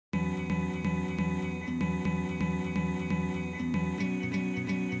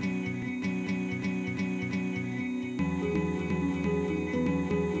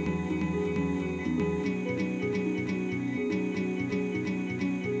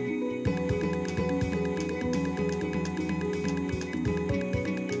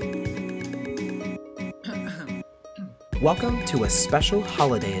Welcome to a special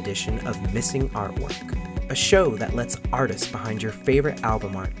holiday edition of Missing Artwork, a show that lets artists behind your favorite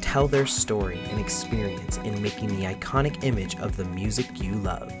album art tell their story and experience in making the iconic image of the music you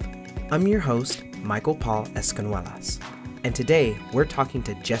love. I'm your host, Michael Escanuelas, and today we're talking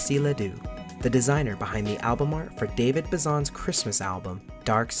to Jesse LeDoux, the designer behind the album art for David Bazan's Christmas album,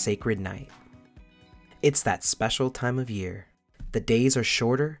 Dark Sacred Night. It's that special time of year. The days are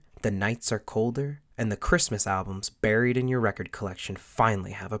shorter, the nights are colder, and the Christmas albums buried in your record collection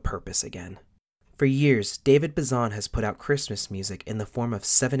finally have a purpose again. For years, David Bazan has put out Christmas music in the form of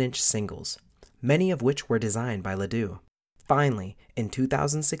 7-inch singles, many of which were designed by LeDoux. Finally, in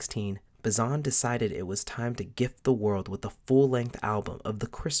 2016, Bazan decided it was time to gift the world with a full-length album of the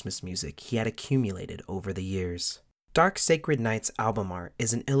Christmas music he had accumulated over the years. Dark Sacred Night's album art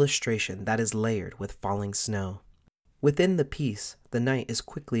is an illustration that is layered with falling snow. Within the piece, the night is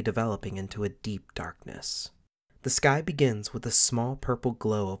quickly developing into a deep darkness. The sky begins with a small purple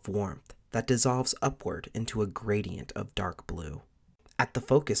glow of warmth that dissolves upward into a gradient of dark blue. At the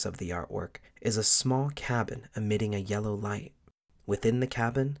focus of the artwork is a small cabin emitting a yellow light. Within the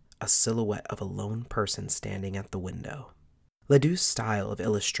cabin, a silhouette of a lone person standing at the window. LeDoux's style of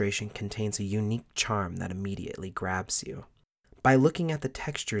illustration contains a unique charm that immediately grabs you. By looking at the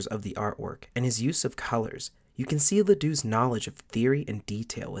textures of the artwork and his use of colors, you can see LeDoux's knowledge of theory and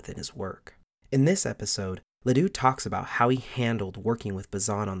detail within his work. In this episode, LeDoux talks about how he handled working with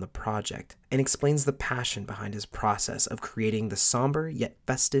Bazan on the project and explains the passion behind his process of creating the somber yet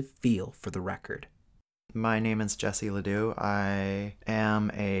festive feel for the record. My name is Jesse LeDoux. I am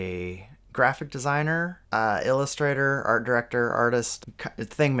a graphic designer, illustrator, art director, artist,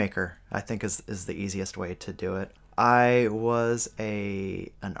 thing maker, I think is the easiest way to do it. I was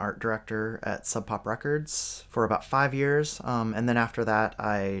an art director at Sub Pop Records for about 5 years, and then after that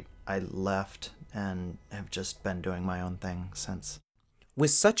I left and have just been doing my own thing since.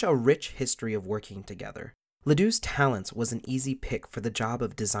 With such a rich history of working together, LeDoux's talents was an easy pick for the job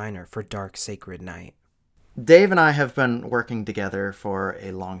of designer for Dark Sacred Night. Dave and I have been working together for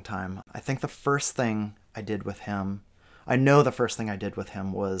a long time. I think the first thing I did with him,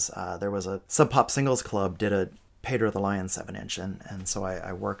 was there was a Sub Pop Singles Club did a Pedro the Lion 7-inch, and so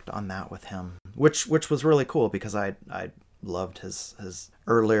I worked on that with him, which was really cool because I loved his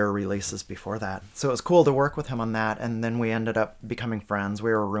earlier releases before that. So it was cool to work with him on that, and then we ended up becoming friends. We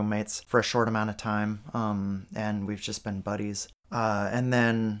were roommates for a short amount of time, and we've just been buddies. And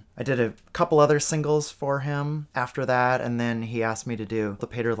then I did a couple other singles for him after that, and then he asked me to do the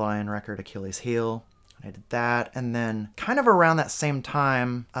Pedro the Lion record, Achilles Heel. I did that, and then kind of around that same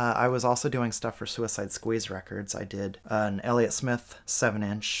time, I was also doing stuff for Suicide Squeeze Records. I did an Elliott Smith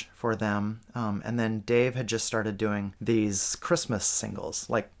 7-inch for them, and then Dave had just started doing these Christmas singles,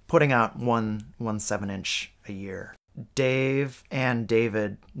 like putting out one 7-inch a year. Dave and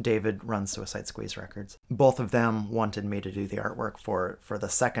David runs Suicide Squeeze Records. Both of them wanted me to do the artwork for the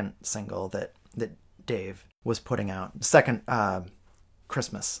second single that Dave was putting out, second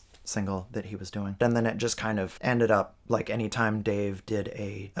Christmas single that he was doing. And then it just kind of ended up like anytime Dave did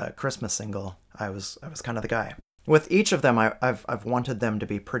a Christmas single, I was kind of the guy. With each of them, I've wanted them to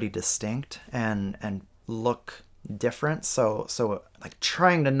be pretty distinct and look different. So like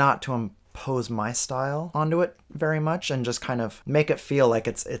trying to not to impose my style onto it very much and just kind of make it feel like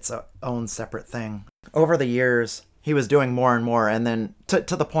it's its own separate thing. Over the years, he was doing more and more, and then to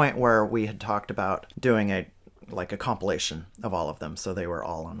the point where we had talked about doing a compilation of all of them, so they were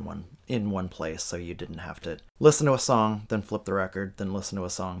all in one place, so you didn't have to listen to a song, then flip the record, then listen to a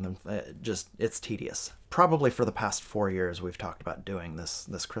song, then it's tedious. Probably for the past 4 years we've talked about doing this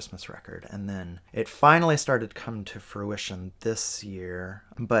Christmas record, and then it finally started to come to fruition this year,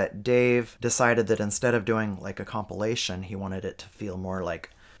 but Dave decided that instead of doing like a compilation, he wanted it to feel more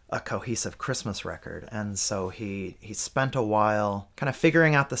like a cohesive Christmas record, and so he spent a while kind of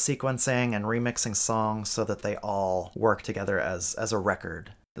figuring out the sequencing and remixing songs so that they all work together as a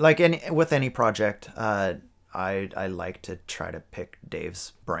record. Like with any project, I like to try to pick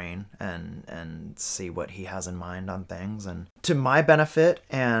Dave's brain and see what he has in mind on things, and to my benefit,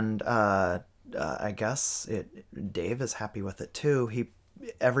 and I guess Dave is happy with it too.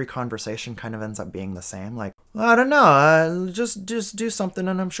 Every conversation kind of ends up being the same. Like, I don't know, just do something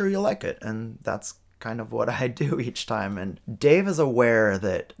and I'm sure you'll like it. And that's kind of what I do each time. And Dave is aware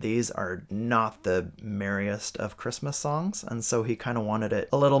that these are not the merriest of Christmas songs, and so he kind of wanted it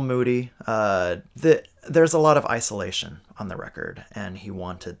a little moody. There's a lot of isolation on the record, and he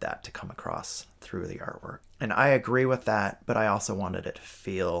wanted that to come across through the artwork. And I agree with that, but I also wanted it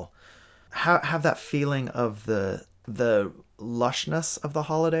to have that feeling of the lushness of the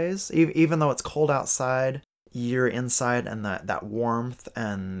holidays, even though it's cold outside. you're inside, and that warmth,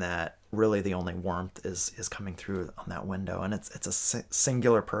 and that really the only warmth is coming through on that window, and it's a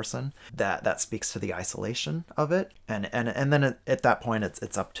singular person that speaks to the isolation of it, and then at that point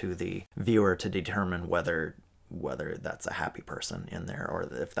it's up to the viewer to determine whether that's a happy person in there or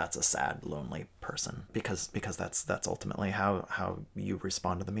if that's a sad, lonely person, because that's ultimately how you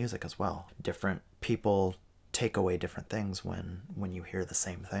respond to the music as well. Different people take away different things when you hear the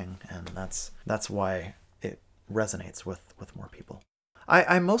same thing, and that's why it resonates with more people.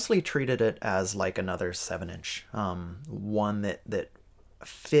 I mostly treated it as like another 7-inch, one that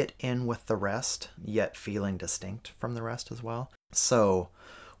fit in with the rest, yet feeling distinct from the rest as well. So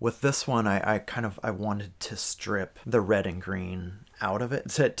with this one, I wanted to strip the red and green out of it,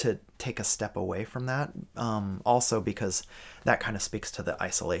 to take a step away from that. Also because that kind of speaks to the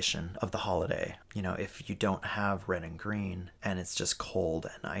isolation of the holiday. You know, if you don't have red and green and it's just cold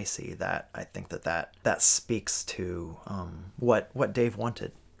and icy, that I think that speaks to what Dave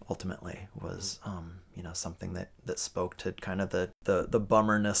wanted ultimately was something that spoke to kind of the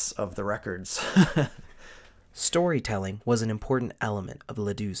bummerness of the records. Storytelling was an important element of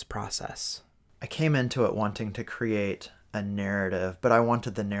LeDoux's process. I came into it wanting to create a narrative, but I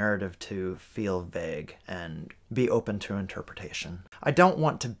wanted the narrative to feel vague and be open to interpretation. I don't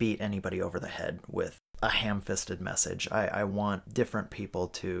want to beat anybody over the head with a ham-fisted message. I want different people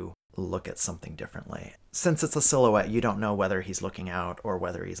to look at something differently. Since it's a silhouette, you don't know whether he's looking out or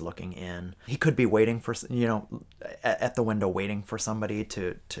whether he's looking in. He could be waiting for, at the window waiting for somebody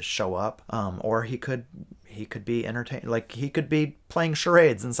to show up, or he could be entertained, like he could be playing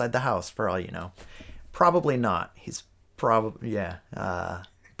charades inside the house for all you know. Probably not. He's probably, yeah.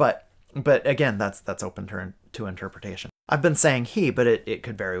 But again, that's open to interpretation. I've been saying he, but it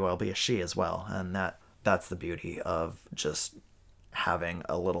could very well be a she as well, and that's the beauty of just having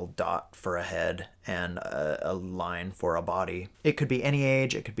a little dot for a head and a line for a body. It could be any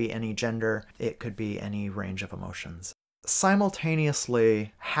age, it could be any gender, it could be any range of emotions.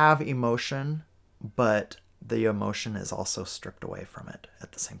 Simultaneously have emotion, but the emotion is also stripped away from it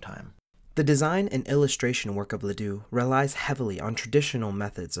at the same time. The design and illustration work of LeDoux relies heavily on traditional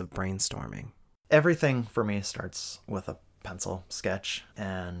methods of brainstorming. Everything for me starts with a pencil sketch,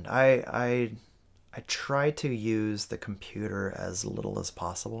 and I try to use the computer as little as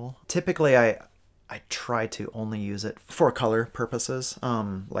possible. Typically, I try to only use it for color purposes.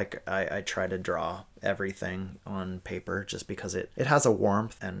 Like I try to draw everything on paper just because it has a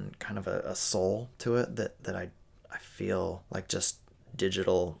warmth and kind of a soul to it that I feel like just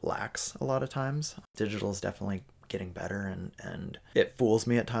digital lacks a lot of times. Digital is definitely getting better, and it fools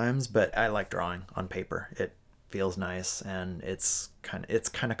me at times, but I like drawing on paper. It feels nice, and it's kind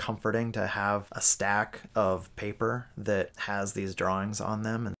of comforting to have a stack of paper that has these drawings on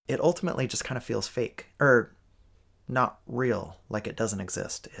them, and it ultimately just kind of feels fake or not real, like it doesn't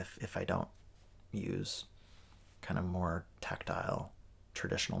exist if I don't use kind of more tactile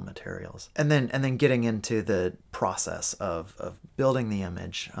traditional materials. And then getting into the process of building the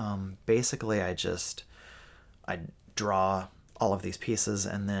image, basically I draw all of these pieces,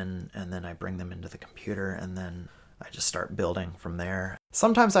 and then I bring them into the computer, and then I just start building from there.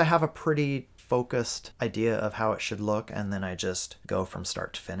 Sometimes I have a pretty focused idea of how it should look, and then I just go from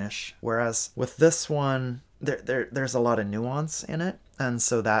start to finish. Whereas with this one, there's a lot of nuance in it, and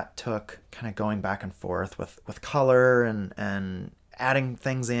so that took kind of going back and forth with color and adding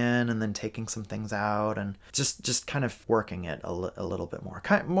things in, and then taking some things out, and just kind of working it a little bit more,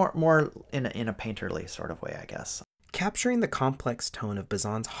 more in a painterly sort of way, I guess. Capturing the complex tone of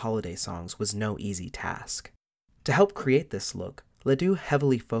Bazan's holiday songs was no easy task. To help create this look, LeDoux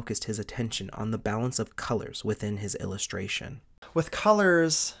heavily focused his attention on the balance of colors within his illustration. With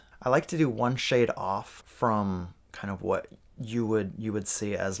colors, I like to do one shade off from kind of what you would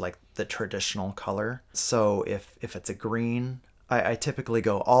see as like the traditional color. So if it's a green, I typically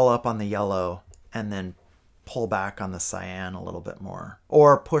go all up on the yellow and then pull back on the cyan a little bit more,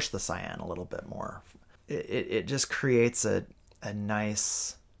 or push the cyan a little bit more. It just creates a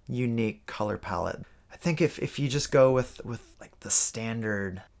nice, unique color palette. I think if you just go with like the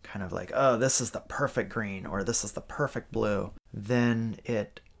standard kind of like, oh, this is the perfect green or this is the perfect blue, then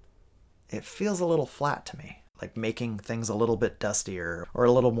it feels a little flat to me. Like making things a little bit dustier or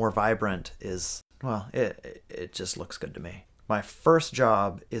a little more vibrant is, well, it just looks good to me. My first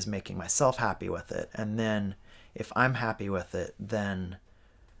job is making myself happy with it, and then if I'm happy with it, then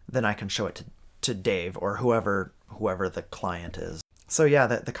I can show it to Dave or whoever the client is. So yeah,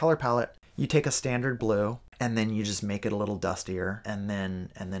 the color palette, you take a standard blue and then you just make it a little dustier, and then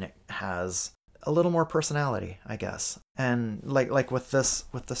it has a little more personality, I guess. And like with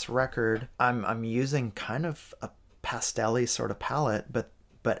this record, I'm using kind of a pastel-y sort of palette, but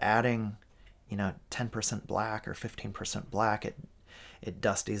adding, 10% black or 15% black, it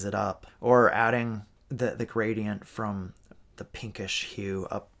dusties it up. Or adding the gradient from the pinkish hue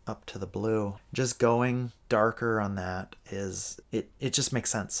up to the blue. Just going darker on that it just makes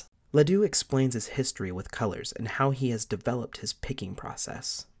sense. LeDoux explains his history with colors and how he has developed his picking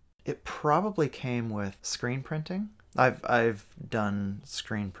process. It probably came with screen printing. I've done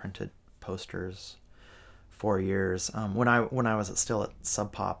screen printed posters for years. When I was still at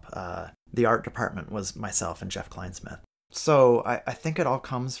Sub Pop, the art department was myself and Jeff Kleinsmith. So I think it all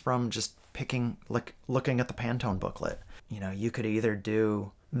comes from just picking, looking at the Pantone booklet. You could either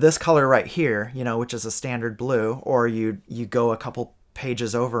do this color right here, which is a standard blue, or you go a couple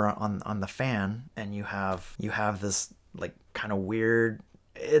pages over on the fan and you have this like kind of weird,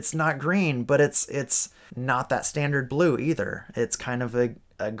 it's not green, but it's not that standard blue either. It's kind of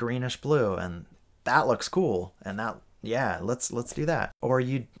a greenish blue, and that looks cool, and that, yeah, let's do that. Or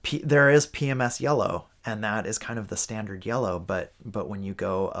there is PMS yellow, and that is kind of the standard yellow, but when you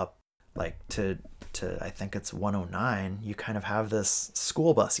go up like to I think it's 109, you kind of have this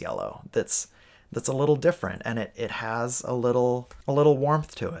school bus yellow that's a little different, and it has a little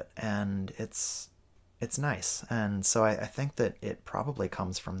warmth to it, and it's nice. And so I think that it probably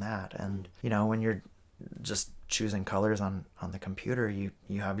comes from that. And when you're just choosing colors on the computer, you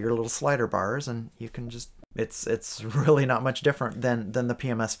have your little slider bars, and you can just, it's really not much different than the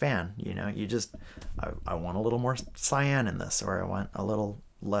PMS fan. You just, I want a little more cyan in this, or I want a little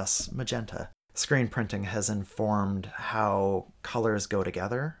less magenta. Screen printing has informed how colors go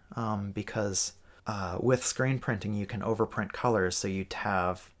together, because with screen printing you can overprint colors. So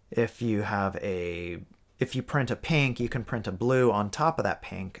if you print a pink, you can print a blue on top of that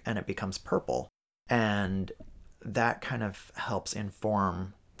pink, and it becomes purple. And that kind of helps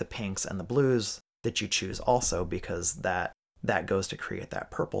inform the pinks and the blues that you choose also, because that goes to create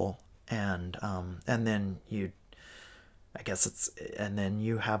that purple. And then and then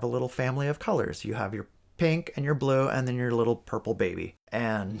you have a little family of colors. You have your pink and your blue, and then your little purple baby.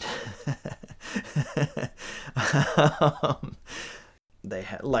 And they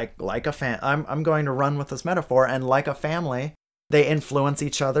like a fan. I'm going to run with this metaphor, and like a family, they influence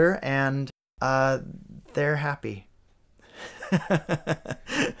each other, and they're happy.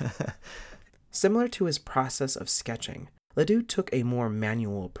 Similar to his process of sketching, LeDoux took a more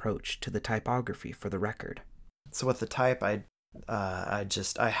manual approach to the typography for the record. So with the type, I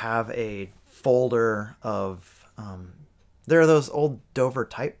have a folder of there are those old Dover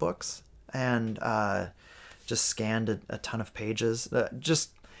type books, and just scanned a ton of pages.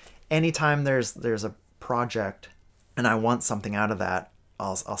 Just anytime there's a project and I want something out of that,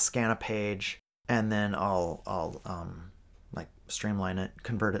 I'll scan a page, and then I'll like streamline it,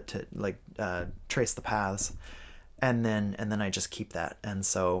 convert it to trace the paths, and then I just keep that. And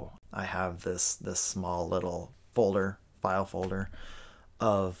so I have this small little file folder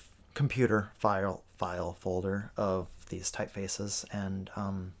of computer file folder of these typefaces, and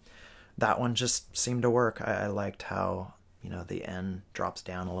that one just seemed to work. I liked how the N drops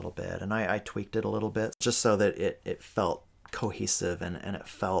down a little bit, and I tweaked it a little bit just so that it felt cohesive, and it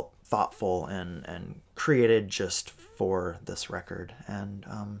felt thoughtful and created just for this record. And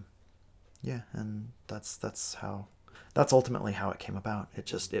and that's ultimately how it came about.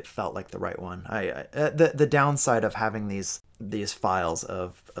 It felt like the right one. The downside of having these files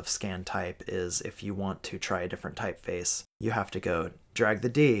of scan type is if you want to try a different typeface, you have to go drag the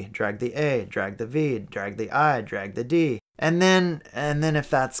D, drag the A, drag the V, drag the I, drag the D. And then if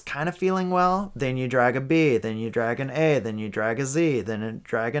that's kind of feeling well, then you drag a B, then you drag an A, then you drag a Z, then you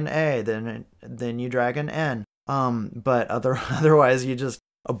drag an A, then you drag an N. But otherwise you just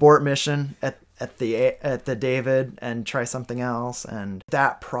abort mission at the David and try something else. And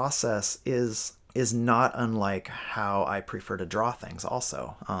that process is not unlike how I prefer to draw things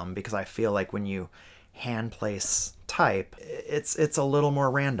also, because I feel like when you hand place type, it's a little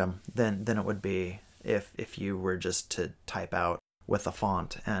more random than it would be if you were just to type out with a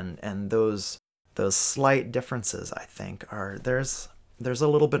font. And those slight differences, I think, there's a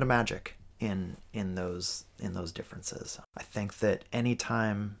little bit of magic in those differences. I think that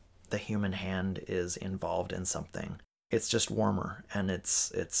anytime the human hand is involved in something, it's just warmer, and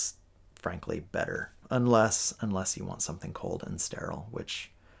it's frankly better, unless you want something cold and sterile,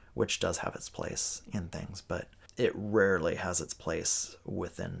 which does have its place in things, but it rarely has its place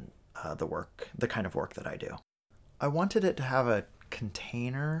within the kind of work that I do. I wanted it to have a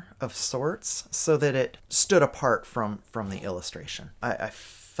container of sorts so that it stood apart from the illustration. I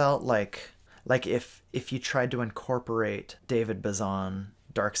felt like Like if you tried to incorporate David Bazan,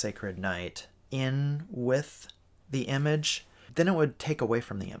 Dark Sacred Night in with the image, then it would take away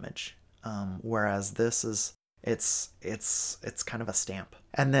from the image. Whereas this is, it's kind of a stamp.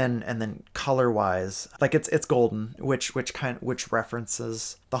 And then color wise, like it's golden, which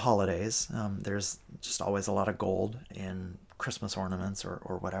references the holidays. There's just always a lot of gold in Christmas ornaments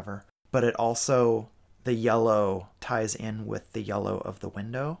or whatever. But it also, the yellow ties in with the yellow of the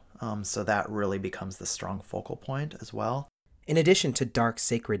window. So that really becomes the strong focal point as well. In addition to Dark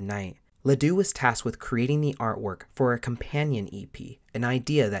Sacred Night, LeDoux was tasked with creating the artwork for a companion EP, an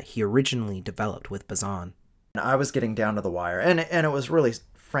idea that he originally developed with Bazan. I was getting down to the wire, and it was really,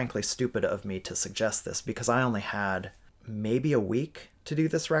 frankly, stupid of me to suggest this because I only had maybe a week to do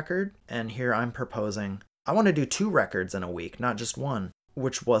this record, and here I'm proposing I want to do 2 records in a week, not just one,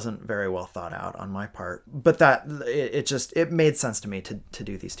 which wasn't very well thought out on my part. But that it made sense to me to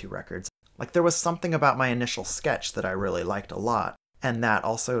do these 2 records. Like there was something about my initial sketch that I really liked a lot, and that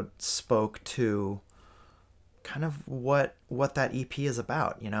also spoke to kind of what that EP is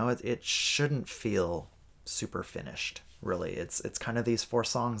about. You know, it shouldn't feel super finished, really. It's kind of these 4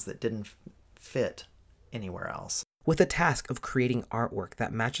 songs that didn't fit anywhere else. With the task of creating artwork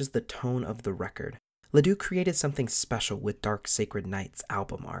that matches the tone of the record, LeDoux created something special with Dark Sacred Night's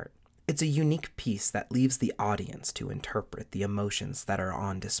album art. It's a unique piece that leaves the audience to interpret the emotions that are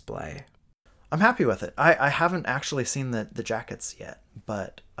on display. I'm happy with it. I haven't actually seen the jackets yet,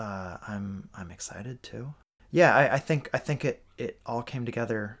 but I'm excited too. Yeah, I think it all came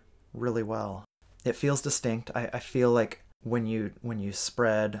together really well. It feels distinct. I feel like when you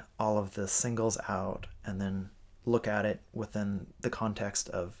spread all of the singles out and then look at it within the context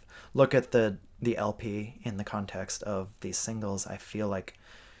of, look at the LP in the context of these singles, I feel like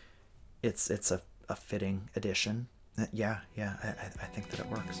it's a fitting addition. Yeah, I think that it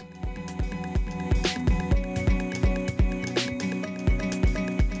works.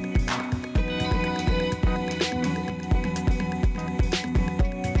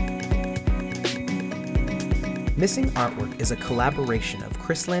 Missing Artwork is a collaboration of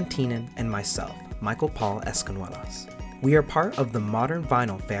Chris Lantinen and myself, Michael Escanuelas. We are part of the Modern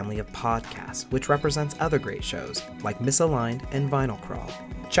Vinyl family of podcasts, which represents other great shows like Misaligned and Vinyl Crawl.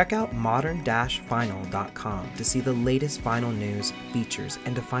 Check out modern-vinyl.com to see the latest vinyl news, features,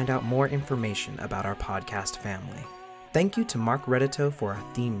 and to find out more information about our podcast family. Thank you to Mark Redito for our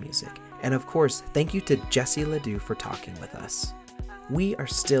theme music, and of course, thank you to Jesse LeDoux for talking with us. We are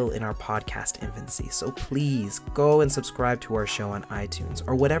still in our podcast infancy, so please go and subscribe to our show on iTunes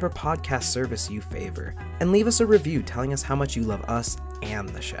or whatever podcast service you favor, and leave us a review telling us how much you love us and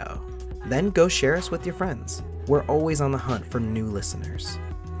the show. Then go share us with your friends. We're always on the hunt for new listeners.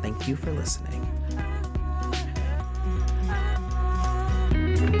 Thank you for listening.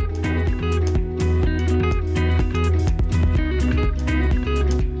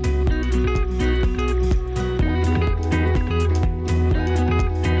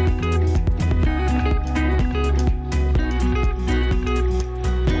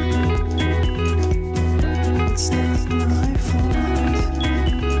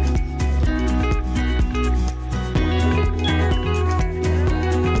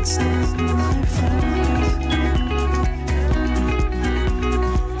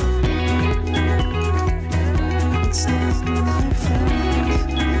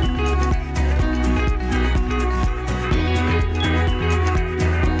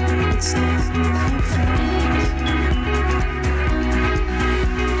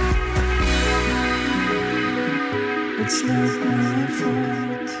 It's not my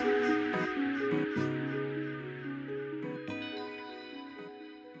fault.